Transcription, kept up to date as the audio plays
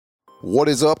What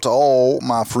is up to all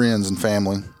my friends and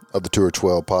family of the Tour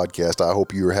 12 podcast? I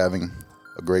hope you are having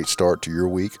a great start to your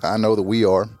week. I know that we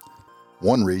are.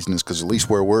 One reason is because at least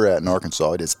where we're at in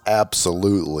Arkansas, it is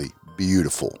absolutely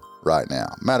beautiful right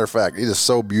now. Matter of fact, it is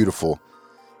so beautiful,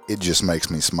 it just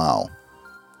makes me smile.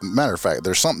 Matter of fact,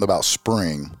 there's something about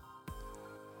spring.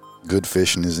 Good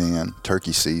fishing is in,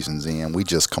 turkey season's in. We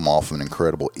just come off an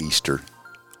incredible Easter.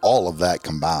 All of that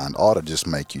combined ought to just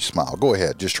make you smile. Go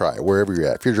ahead, just try it wherever you're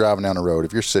at. If you're driving down the road,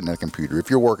 if you're sitting at a computer, if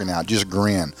you're working out, just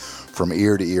grin from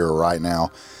ear to ear right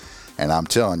now. And I'm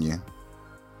telling you,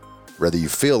 whether you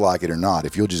feel like it or not,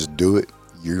 if you'll just do it,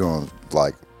 you're going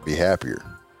to be happier.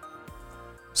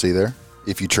 See there?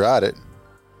 If you tried it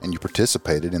and you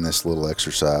participated in this little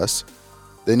exercise,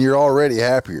 then you're already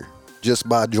happier just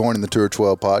by joining the Tour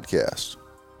 12 podcast.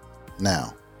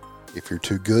 Now, if you're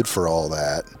too good for all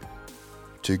that,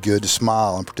 too good to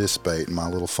smile and participate in my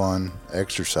little fun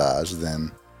exercise,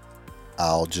 then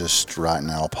I'll just right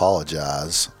now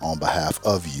apologize on behalf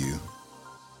of you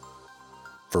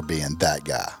for being that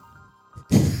guy.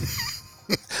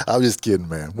 I'm just kidding,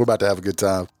 man. We're about to have a good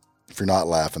time. If you're not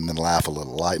laughing, then laugh a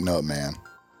little. Lighten up, man.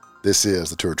 This is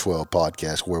the Tour 12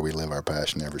 podcast where we live our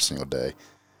passion every single day.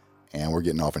 And we're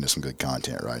getting off into some good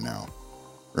content right now.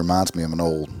 Reminds me of an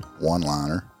old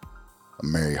one-liner. A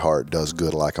merry heart does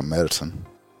good like a medicine.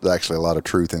 There's actually a lot of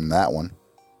truth in that one.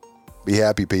 Be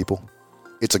happy, people.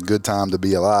 It's a good time to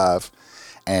be alive.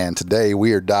 And today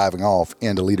we are diving off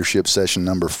into leadership session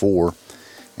number 4.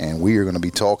 And we are going to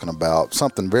be talking about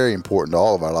something very important to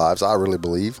all of our lives, I really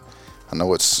believe. I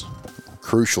know it's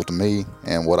crucial to me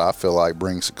and what I feel like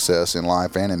brings success in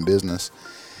life and in business.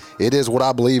 It is what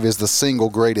I believe is the single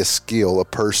greatest skill a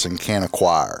person can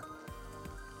acquire,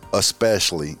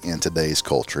 especially in today's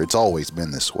culture. It's always been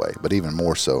this way, but even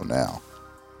more so now.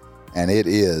 And it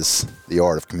is the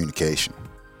art of communication.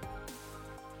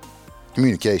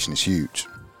 Communication is huge.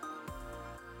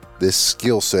 This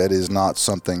skill set is not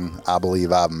something I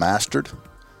believe I've mastered.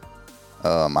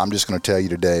 I'm just going to tell you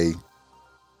today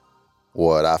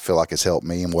what I feel like has helped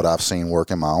me and what I've seen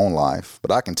work in my own life.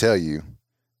 But I can tell you,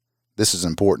 this is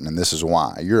important, and this is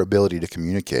why. Your ability to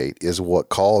communicate is what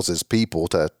causes people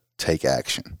to take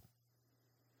action.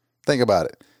 Think about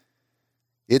it.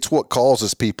 It's what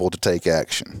causes people to take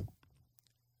action.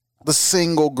 The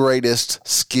single greatest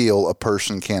skill a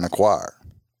person can acquire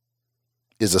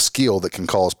is a skill that can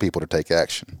cause people to take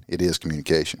action. It is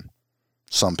communication.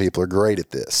 Some people are great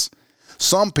at this.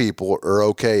 Some people are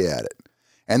okay at it.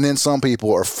 And then some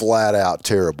people are flat out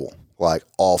terrible, like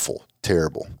awful,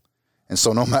 terrible. And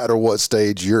so no matter what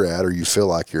stage you're at or you feel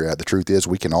like you're at, the truth is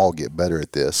we can all get better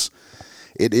at this.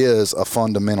 It is a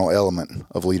fundamental element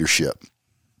of leadership.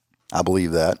 I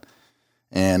believe that.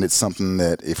 And it's something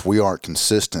that if we aren't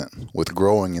consistent with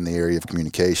growing in the area of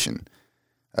communication,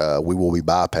 we will be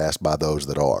bypassed by those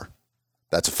that are.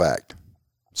 That's a fact.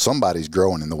 Somebody's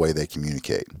growing in the way they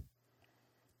communicate.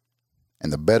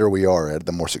 And the better we are at it,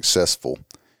 the more successful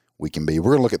we can be.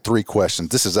 We're going to look at 3 questions.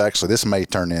 This may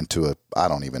turn into I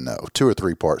don't even know, 2 or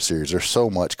 3 part series. There's so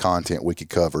much content we could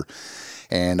cover.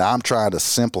 And I'm trying to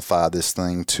simplify this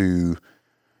thing to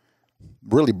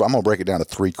really, I'm going to break it down to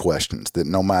 3 questions that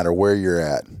no matter where you're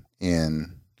at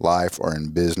in life or in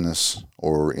business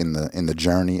or in the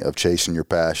journey of chasing your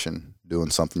passion,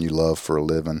 doing something you love for a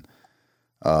living,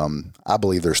 I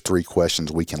believe there's 3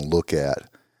 questions we can look at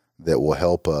that will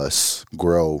help us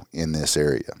grow in this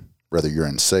area. Whether you're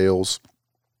in sales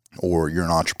or you're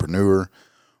an entrepreneur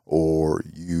or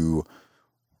you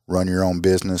run your own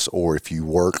business or if you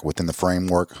work within the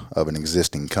framework of an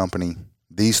existing company,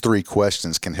 these 3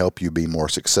 questions can help you be more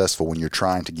successful when you're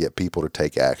trying to get people to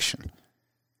take action.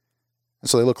 And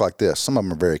so they look like this. Some of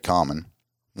them are very common.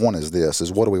 One is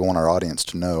what do we want our audience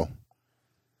to know?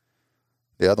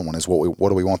 The other one is what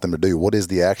do we want them to do? What is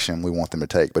the action we want them to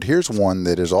take? But here's one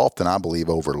that is often, I believe,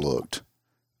 overlooked.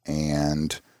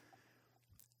 And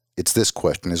it's this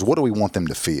question, is what do we want them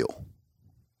to feel?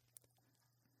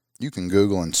 You can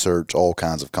Google and search all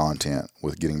kinds of content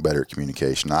with getting better at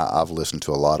communication. I've listened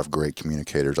to a lot of great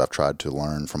communicators. I've tried to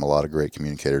learn from a lot of great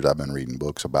communicators. I've been reading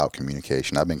books about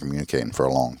communication. I've been communicating for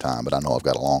a long time, but I know I've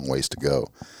got a long ways to go.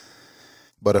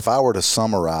 But if I were to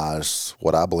summarize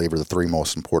what I believe are the 3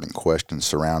 most important questions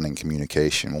surrounding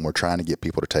communication when we're trying to get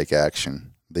people to take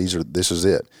action, this is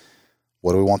it.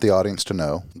 What do we want the audience to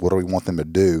know? What do we want them to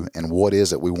do? And what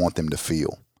is it we want them to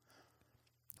feel?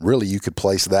 Really, you could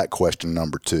place that question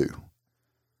number 2.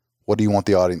 What do you want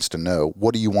the audience to know?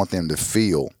 What do you want them to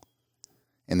feel?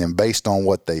 And then based on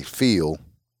what they feel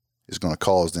is going to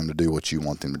cause them to do what you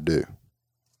want them to do.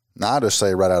 Now, I just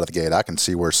say right out of the gate, I can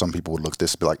see where some people would look at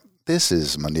this and be like, this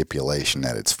is manipulation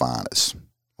at its finest.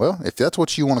 Well, if that's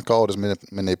what you want to call it as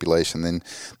manipulation,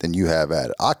 then you have at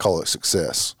it. I call it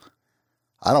success.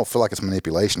 I don't feel like it's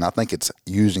manipulation. I think it's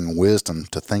using wisdom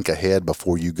to think ahead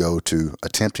before you go to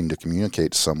attempting to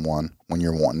communicate to someone when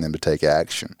you're wanting them to take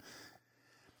action.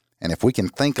 And if we can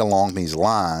think along these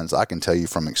lines, I can tell you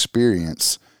from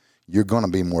experience, you're going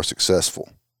to be more successful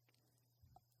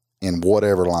in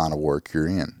whatever line of work you're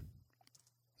in.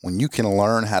 When you can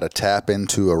learn how to tap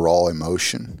into a raw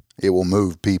emotion, it will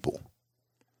move people.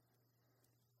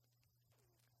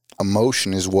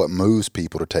 Emotion is what moves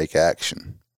people to take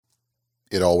action.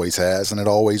 It always has, and it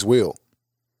always will.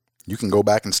 You can go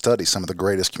back and study some of the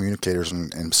greatest communicators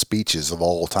and speeches of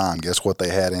all time. Guess what they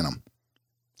had in them?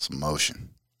 It's emotion.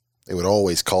 It would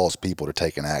always cause people to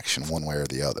take an action one way or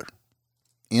the other.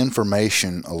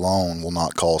 Information alone will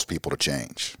not cause people to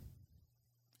change.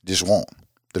 It just won't.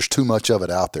 There's too much of it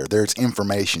out there. There's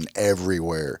information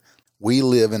everywhere. We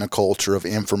live in a culture of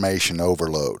information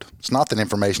overload. It's not that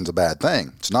information's a bad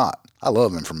thing. It's not. I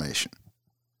love information.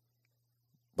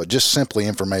 But just simply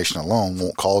information alone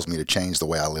won't cause me to change the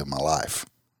way I live my life.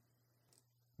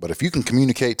 But if you can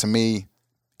communicate to me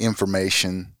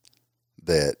information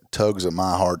that tugs at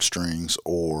my heartstrings,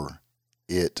 or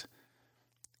it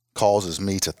causes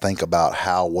me to think about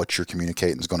how what you're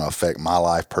communicating is going to affect my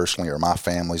life personally, or my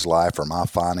family's life, or my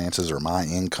finances, or my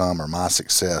income, or my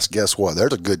success, guess what?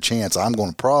 There's a good chance I'm going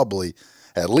to probably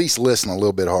at least listen a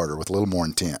little bit harder with a little more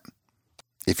intent.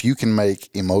 If you can make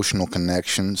emotional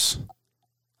connections,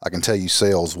 I can tell you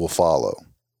sales will follow.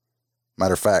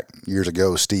 Matter of fact, years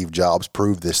ago, Steve Jobs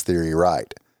proved this theory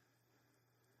right.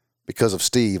 Because of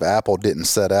Steve, Apple didn't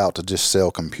set out to just sell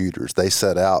computers. They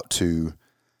set out to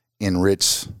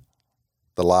enrich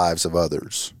the lives of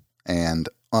others and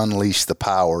unleash the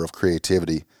power of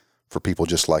creativity for people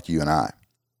just like you and I.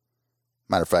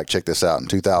 Matter of fact, check this out. In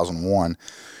 2001,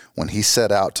 when he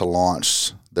set out to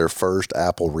launch their first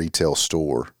Apple retail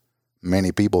store,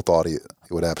 many people thought it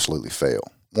would absolutely fail.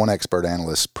 One expert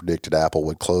analyst predicted Apple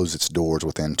would close its doors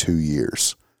within 2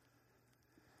 years.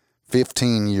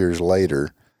 15 years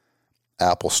later,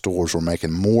 Apple stores were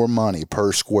making more money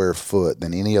per square foot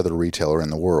than any other retailer in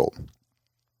the world.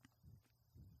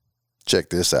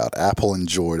 Check this out. Apple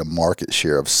enjoyed a market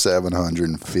share of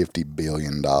 $750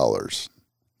 billion.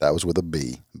 That was with a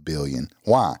B, billion.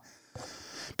 Why?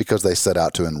 Because they set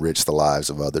out to enrich the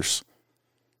lives of others.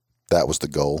 That was the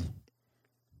goal.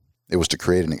 It was to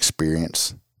create an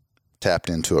experience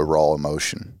tapped into a raw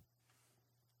emotion.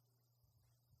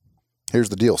 Here's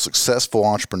the deal. Successful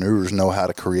entrepreneurs know how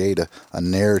to create a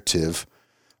narrative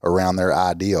around their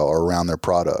idea or around their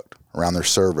product, around their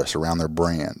service, around their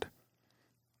brand.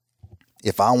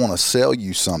 If I want to sell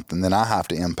you something, then I have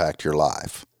to impact your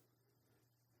life.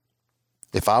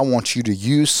 If I want you to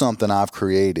use something I've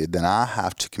created, then I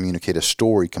have to communicate a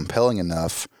story compelling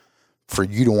enough for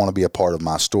you to want to be a part of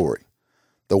my story.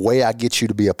 The way I get you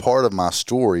to be a part of my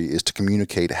story is to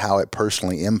communicate how it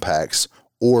personally impacts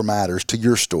or matters to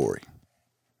your story.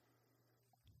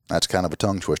 That's kind of a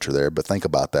tongue twister there, but think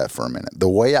about that for a minute. The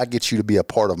way I get you to be a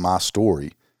part of my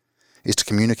story is to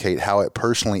communicate how it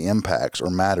personally impacts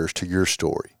or matters to your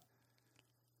story.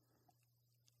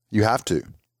 You have to.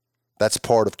 That's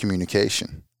part of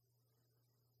communication.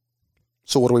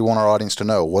 So what do we want our audience to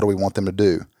know? What do we want them to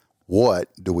do? What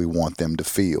do we want them to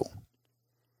feel?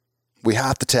 We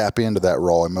have to tap into that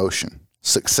raw emotion.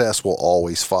 Success will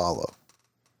always follow.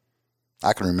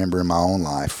 I can remember in my own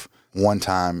life, one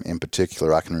time in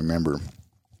particular, I can remember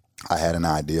I had an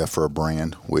idea for a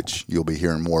brand, which you'll be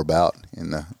hearing more about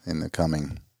in the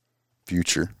coming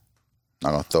future.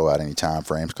 I'm not going to throw out any time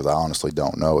frames because I honestly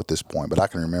don't know at this point, but I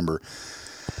can remember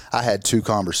I had two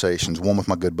conversations, one with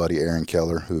my good buddy Aaron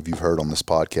Keller, who you've heard on this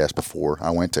podcast before.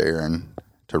 I went to Aaron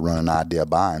to run an idea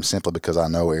by him simply because I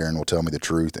know Aaron will tell me the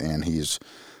truth, and he's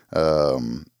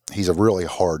a really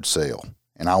hard sell.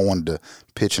 And I wanted to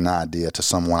pitch an idea to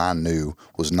someone I knew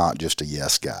was not just a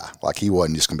yes guy. Like, he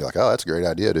wasn't just going to be like, oh, that's a great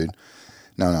idea, dude.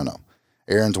 No.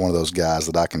 Aaron's one of those guys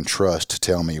that I can trust to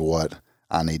tell me what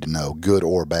I need to know, good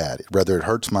or bad. Whether it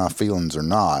hurts my feelings or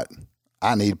not,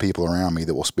 I need people around me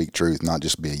that will speak truth, not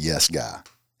just be a yes guy.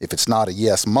 If it's not a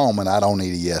yes moment, I don't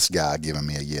need a yes guy giving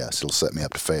me a yes. It'll set me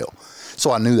up to fail. So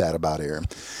I knew that about Aaron.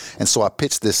 And so I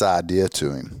pitched this idea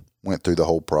to him, went through the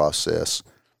whole process,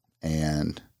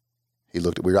 and he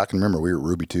looked at, I can remember we were at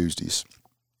Ruby Tuesdays,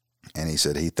 and he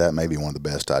said, Heath, that may be one of the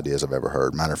best ideas I've ever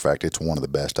heard. Matter of fact, it's one of the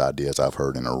best ideas I've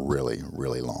heard in a really,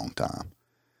 really long time.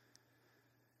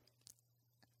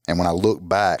 And when I look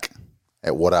back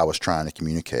at what I was trying to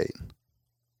communicate,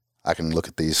 I can look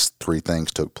at these three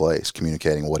things took place: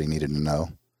 communicating what he needed to know,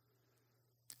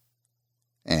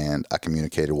 And I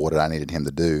communicated what I needed him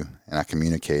to do, and I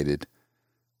communicated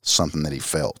something that he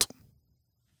felt.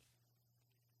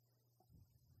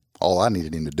 All I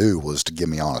needed him to do was to give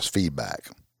me honest feedback.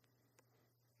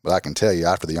 But I can tell you,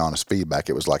 after the honest feedback,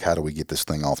 it was like, how do we get this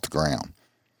thing off the ground?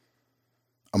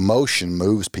 Emotion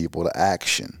moves people to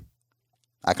action.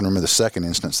 I can remember the second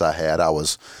instance I had. I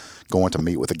was going to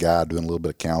meet with a guy doing a little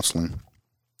bit of counseling,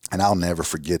 and I'll never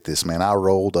forget this, man. I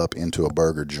rolled up into a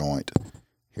burger joint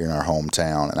here in our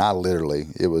hometown,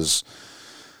 and it was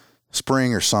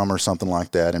spring or summer, something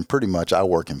like that, and pretty much I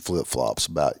work in flip-flops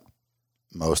about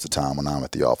most of the time when I'm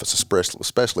at the office,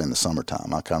 especially in the summertime.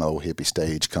 My kind of old hippie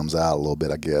stage comes out a little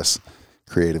bit, I guess.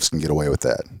 Creatives can get away with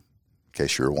that. In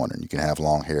case you were wondering, you can have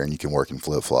long hair and you can work in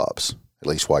flip-flops, at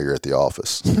least while you're at the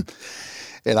office.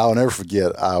 And I'll never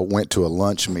forget, I went to a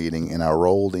lunch meeting and I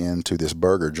rolled into this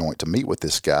burger joint to meet with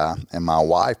this guy, and my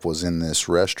wife was in this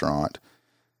restaurant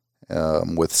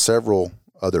with several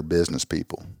other business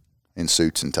people in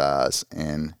suits and ties,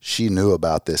 and she knew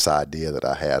about this idea that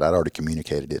I had. I'd already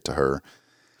communicated it to her,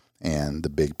 and the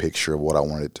big picture of what I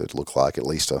wanted it to look like, at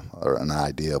least an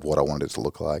idea of what I wanted it to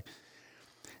look like.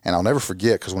 And I'll never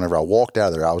forget, because whenever I walked out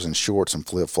of there, I was in shorts and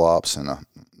flip-flops and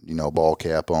a ball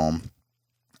cap on.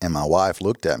 And my wife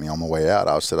looked at me on my way out.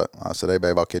 I said, hey,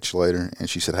 babe, I'll catch you later. And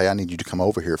she said, hey, I need you to come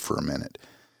over here for a minute.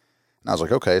 And I was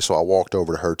like, okay. So I walked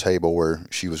over to her table where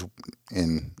she was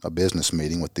in a business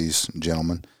meeting with these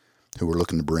gentlemen who were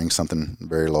looking to bring something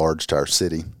very large to our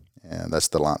city. And that's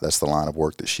the line of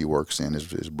work that she works in,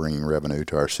 is bringing revenue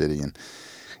to our city. And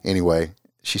anyway,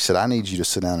 she said, I need you to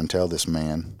sit down and tell this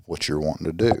man what you're wanting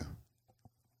to do.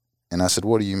 And I said,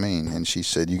 what do you mean? And she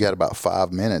said, you got about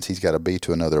 5 minutes. He's got to be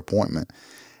to another appointment.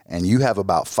 And you have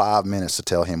about 5 minutes to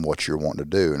tell him what you're wanting to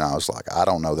do. And I was like, I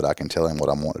don't know that I can tell him what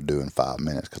I'm wanting to do in 5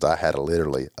 minutes, because I had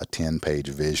literally a 10-page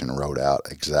vision wrote out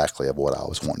exactly of what I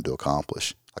was wanting to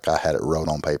accomplish. Like, I had it wrote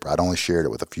on paper. I'd only shared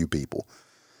it with a few people.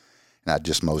 And I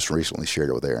just most recently shared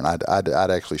it with Aaron. I'd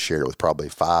actually shared it with probably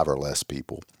 5 or less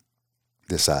people,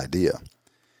 this idea.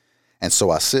 And so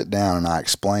I sit down and I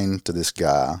explain to this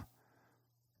guy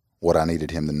what I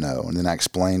needed him to know. And then I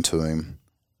explained to him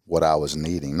what I was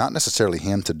needing, not necessarily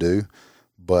him to do,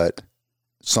 but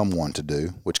someone to do,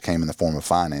 which came in the form of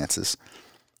finances.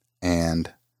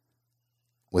 And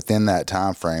within that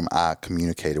time frame, I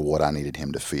communicated what I needed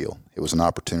him to feel. It was an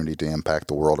opportunity to impact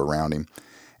the world around him,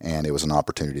 and it was an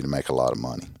opportunity to make a lot of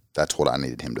money. That's what I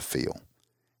needed him to feel.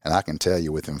 And I can tell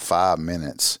you, within 5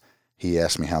 minutes, he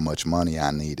asked me how much money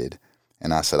I needed.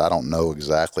 And I said, I don't know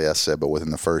exactly. I said, but within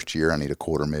the first year, I need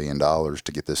 $250,000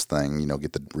 to get this thing,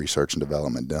 get the research and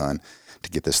development done, to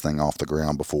get this thing off the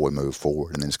ground before we move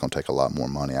forward. And then it's going to take a lot more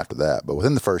money after that. But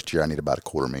within the first year, I need about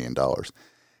 $250,000.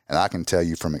 And I can tell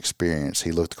you from experience,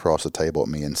 he looked across the table at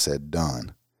me and said,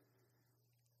 done.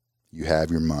 You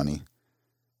have your money.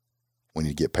 We need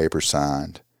to get papers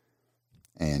signed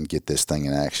and get this thing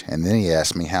in action. And then he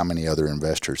asked me how many other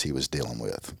investors he was dealing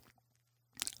with.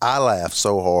 I laughed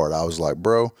so hard. I was like,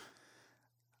 bro,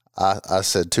 I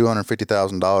said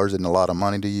 $250,000 isn't a lot of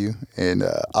money to you. And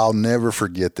I'll never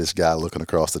forget this guy looking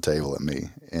across the table at me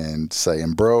and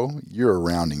saying, bro, you're a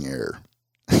rounding error.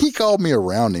 He called me a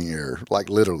rounding error, like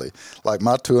literally. Like,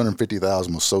 my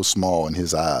 $250,000 was so small in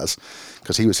his eyes,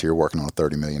 because he was here working on a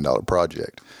 $30 million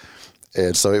project.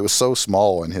 And so it was so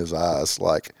small in his eyes.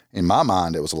 Like, in my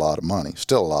mind, it was a lot of money,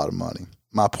 still a lot of money.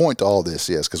 My point to all this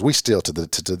is, because we still to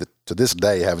this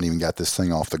day haven't even got this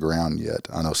thing off the ground yet.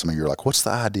 I know some of you are like, what's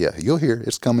the idea? You'll hear.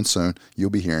 It's coming soon. You'll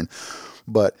be hearing.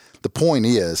 But the point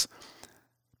is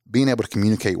being able to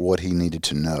communicate what he needed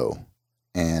to know.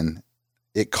 And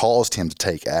it caused him to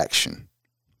take action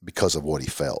because of what he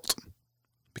felt,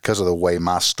 because of the way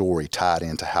my story tied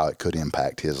into how it could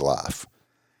impact his life.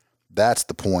 That's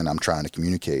the point I'm trying to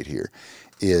communicate here,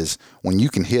 is when you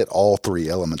can hit all 3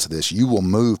 elements of this, you will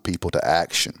move people to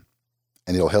action,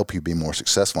 and it'll help you be more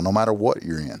successful no matter what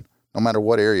you're in, no matter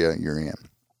what area you're in.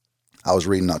 I was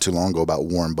reading not too long ago about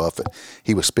Warren Buffett.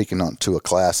 He was speaking to a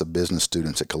class of business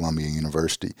students at Columbia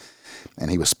University,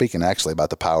 and he was speaking actually about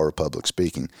the power of public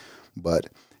speaking. But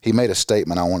he made a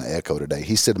statement I want to echo today.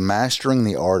 He said, mastering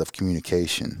the art of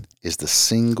communication is the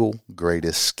single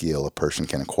greatest skill a person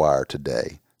can acquire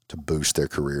today to boost their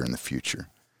career in the future.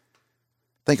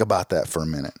 Think about that for a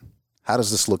minute. How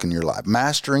does this look in your life?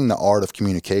 Mastering the art of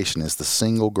communication is the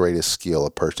single greatest skill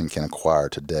a person can acquire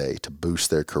today to boost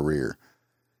their career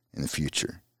in the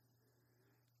future.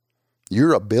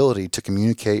 Your ability to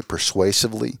communicate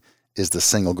persuasively is the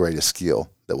single greatest skill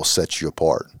that will set you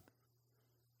apart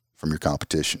from your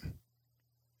competition.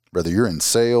 Whether you're in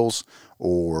sales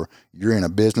or you're in a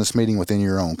business meeting within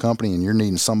your own company and you're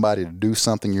needing somebody to do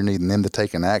something, you're needing them to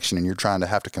take an action, and you're trying to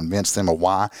have to convince them of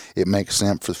why it makes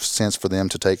sense for them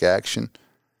to take action,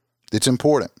 it's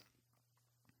important.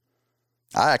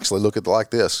 I actually look at it like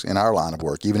this in our line of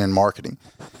work, even in marketing.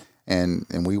 And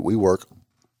we work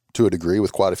to a degree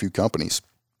with quite a few companies.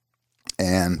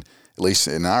 And at least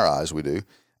in our eyes, we do.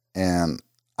 And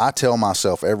I tell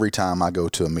myself every time I go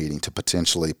to a meeting to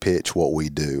potentially pitch what we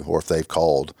do, or if they've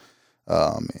called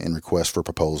in request for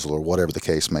proposal or whatever the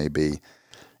case may be,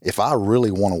 if I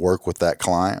really want to work with that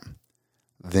client,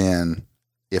 then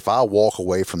if I walk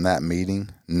away from that meeting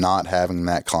not having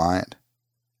that client,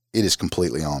 it is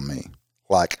completely on me.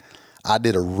 Like, I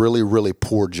did a really, really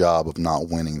poor job of not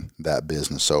winning that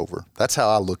business over. That's how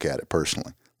I look at it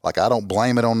personally. Like, I don't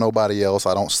blame it on nobody else.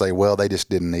 I don't say, well, they just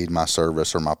didn't need my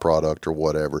service or my product or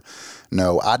whatever.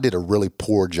 No, I did a really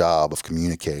poor job of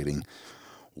communicating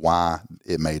why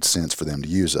it made sense for them to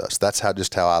use us. That's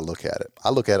how I look at it.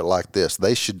 I look at it like this.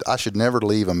 I should never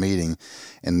leave a meeting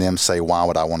and them say, why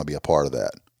would I want to be a part of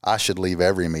that? I should leave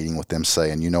every meeting with them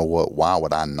saying, you know what, why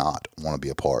would I not want to be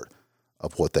a part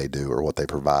of what they do or what they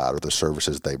provide or the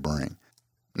services they bring?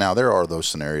 Now, there are those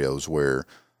scenarios where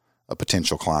a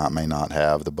potential client may not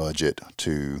have the budget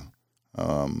to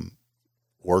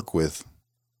work with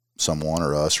someone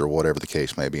or us or whatever the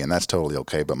case may be, and that's totally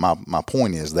okay. But my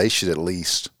point is, they should at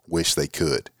least wish they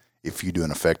could. If you do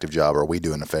an effective job, or we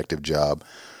do an effective job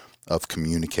of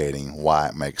communicating why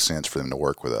it makes sense for them to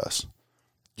work with us.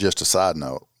 Just a side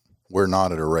note, we're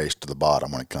not at a race to the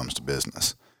bottom when it comes to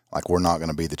business. Like, we're not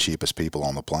going to be the cheapest people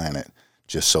on the planet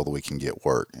just so that we can get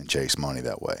work and chase money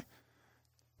that way.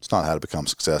 It's not how to become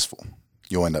successful.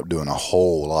 You'll end up doing a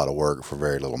whole lot of work for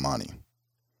very little money.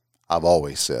 I've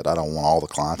always said, I don't want all the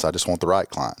clients. I just want the right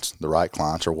clients. The right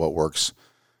clients are what works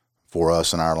for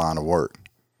us in our line of work.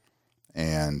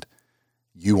 And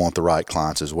you want the right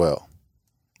clients as well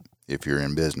if you're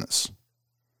in business.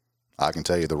 I can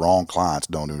tell you the wrong clients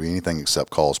don't do anything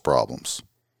except cause problems.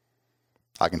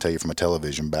 I can tell you from a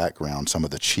television background, some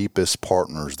of the cheapest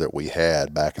partners that we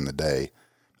had back in the day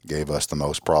gave us the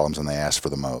most problems, and they asked for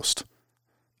the most.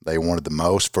 They wanted the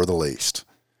most for the least.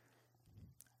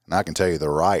 And I can tell you the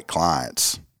right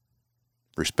clients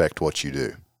respect what you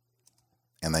do,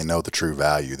 and they know the true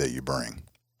value that you bring.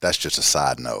 That's just a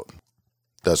side note.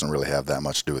 Doesn't really have that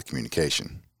much to do with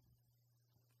communication,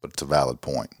 but it's a valid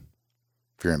point.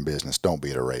 If you're in business, don't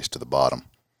be at a race to the bottom.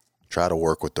 Try to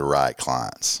work with the right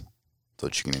clients so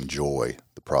that you can enjoy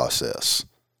the process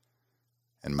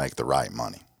and make the right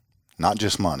money. Not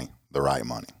just money, the right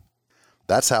money.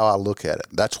 That's how I look at it.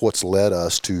 That's what's led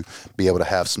us to be able to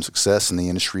have some success in the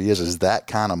industry is that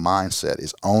kind of mindset,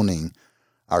 is owning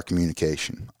our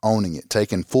communication, owning it,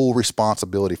 taking full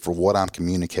responsibility for what I'm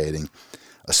communicating,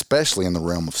 especially in the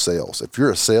realm of sales. If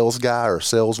you're a sales guy or a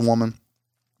saleswoman,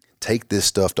 take this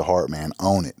stuff to heart, man.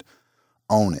 Own it.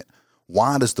 Own it.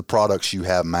 Why does the products you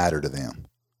have matter to them?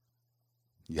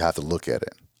 You have to look at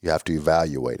it. You have to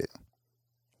evaluate it,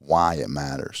 why it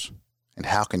matters, and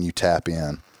how can you tap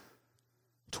in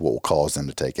to what will cause them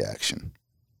to take action.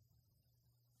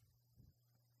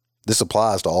 This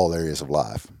applies to all areas of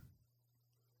life,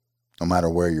 no matter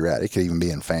where you're at. It could even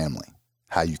be in family,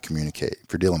 how you communicate.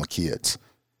 If you're dealing with kids.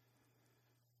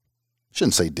 I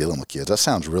shouldn't say dealing with kids. That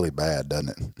sounds really bad,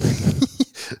 doesn't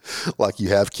it? Like you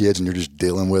have kids and you're just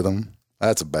dealing with them.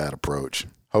 That's a bad approach.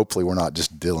 Hopefully we're not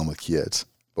just dealing with kids,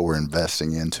 but we're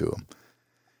investing into them.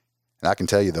 And I can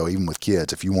tell you, though, even with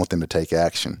kids, if you want them to take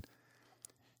action,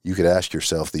 you could ask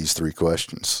yourself these 3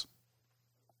 questions.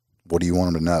 What do you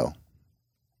want them to know?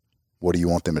 What do you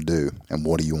want them to do? And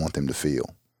what do you want them to feel?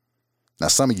 Now,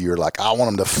 some of you are like, I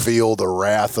want them to feel the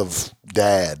wrath of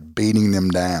dad beating them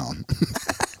down.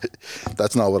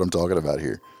 That's not what I'm talking about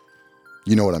here.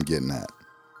 You know what I'm getting at.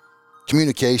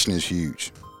 Communication is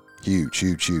huge. Huge,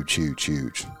 huge, huge, huge,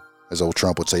 huge. As old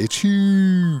Trump would say, it's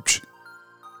huge.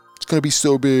 It's going to be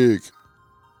so big.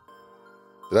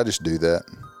 Did I just do that?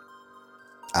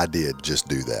 I did just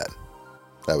do that.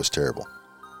 That was terrible.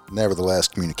 Nevertheless,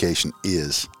 communication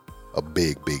is a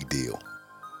big, big deal,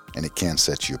 and it can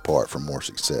set you apart for more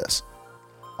success.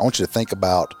 I want you to think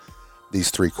about these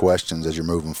 3 questions as you're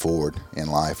moving forward in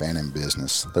life and in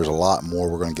business. There's a lot more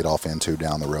we're going to get off into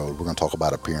down the road. We're going to talk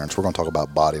about appearance. We're going to talk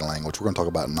about body language. We're going to talk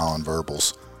about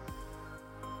nonverbals.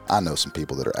 I know some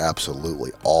people that are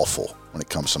absolutely awful when it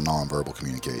comes to nonverbal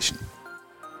communication.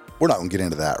 We're not going to get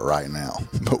into that right now,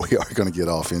 but we are going to get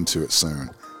off into it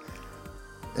soon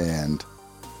and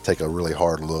take a really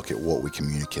hard look at what we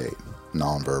communicate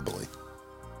nonverbally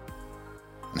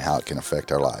and how it can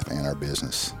affect our life and our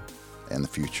business and the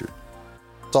future.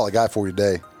 That's all I got for you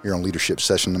today here on Leadership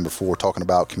Session number 4, talking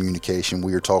about communication.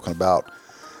 We are talking about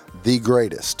the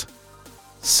greatest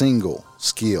single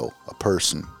skill a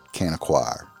person can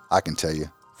acquire. I can tell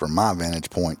you, from my vantage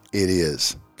point, it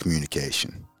is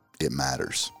communication. It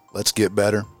matters. Let's get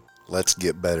better. Let's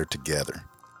get better together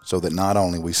so that not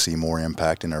only we see more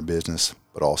impact in our business,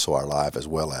 but also our life as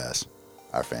well as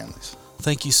our families.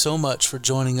 Thank you so much for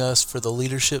joining us for the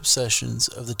Leadership Sessions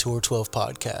of the Tour 12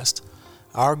 podcast.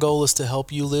 Our goal is to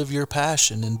help you live your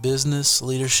passion in business,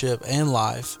 leadership, and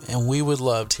life, and we would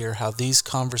love to hear how these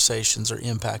conversations are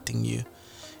impacting you.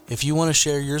 If you want to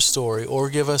share your story or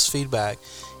give us feedback,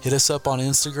 hit us up on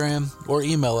Instagram or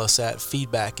email us at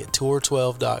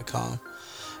feedback@tour12.com.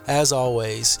 As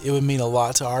always, it would mean a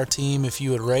lot to our team if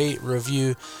you would rate,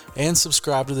 review, and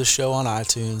subscribe to the show on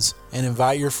iTunes, and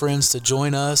invite your friends to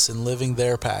join us in living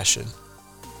their passion.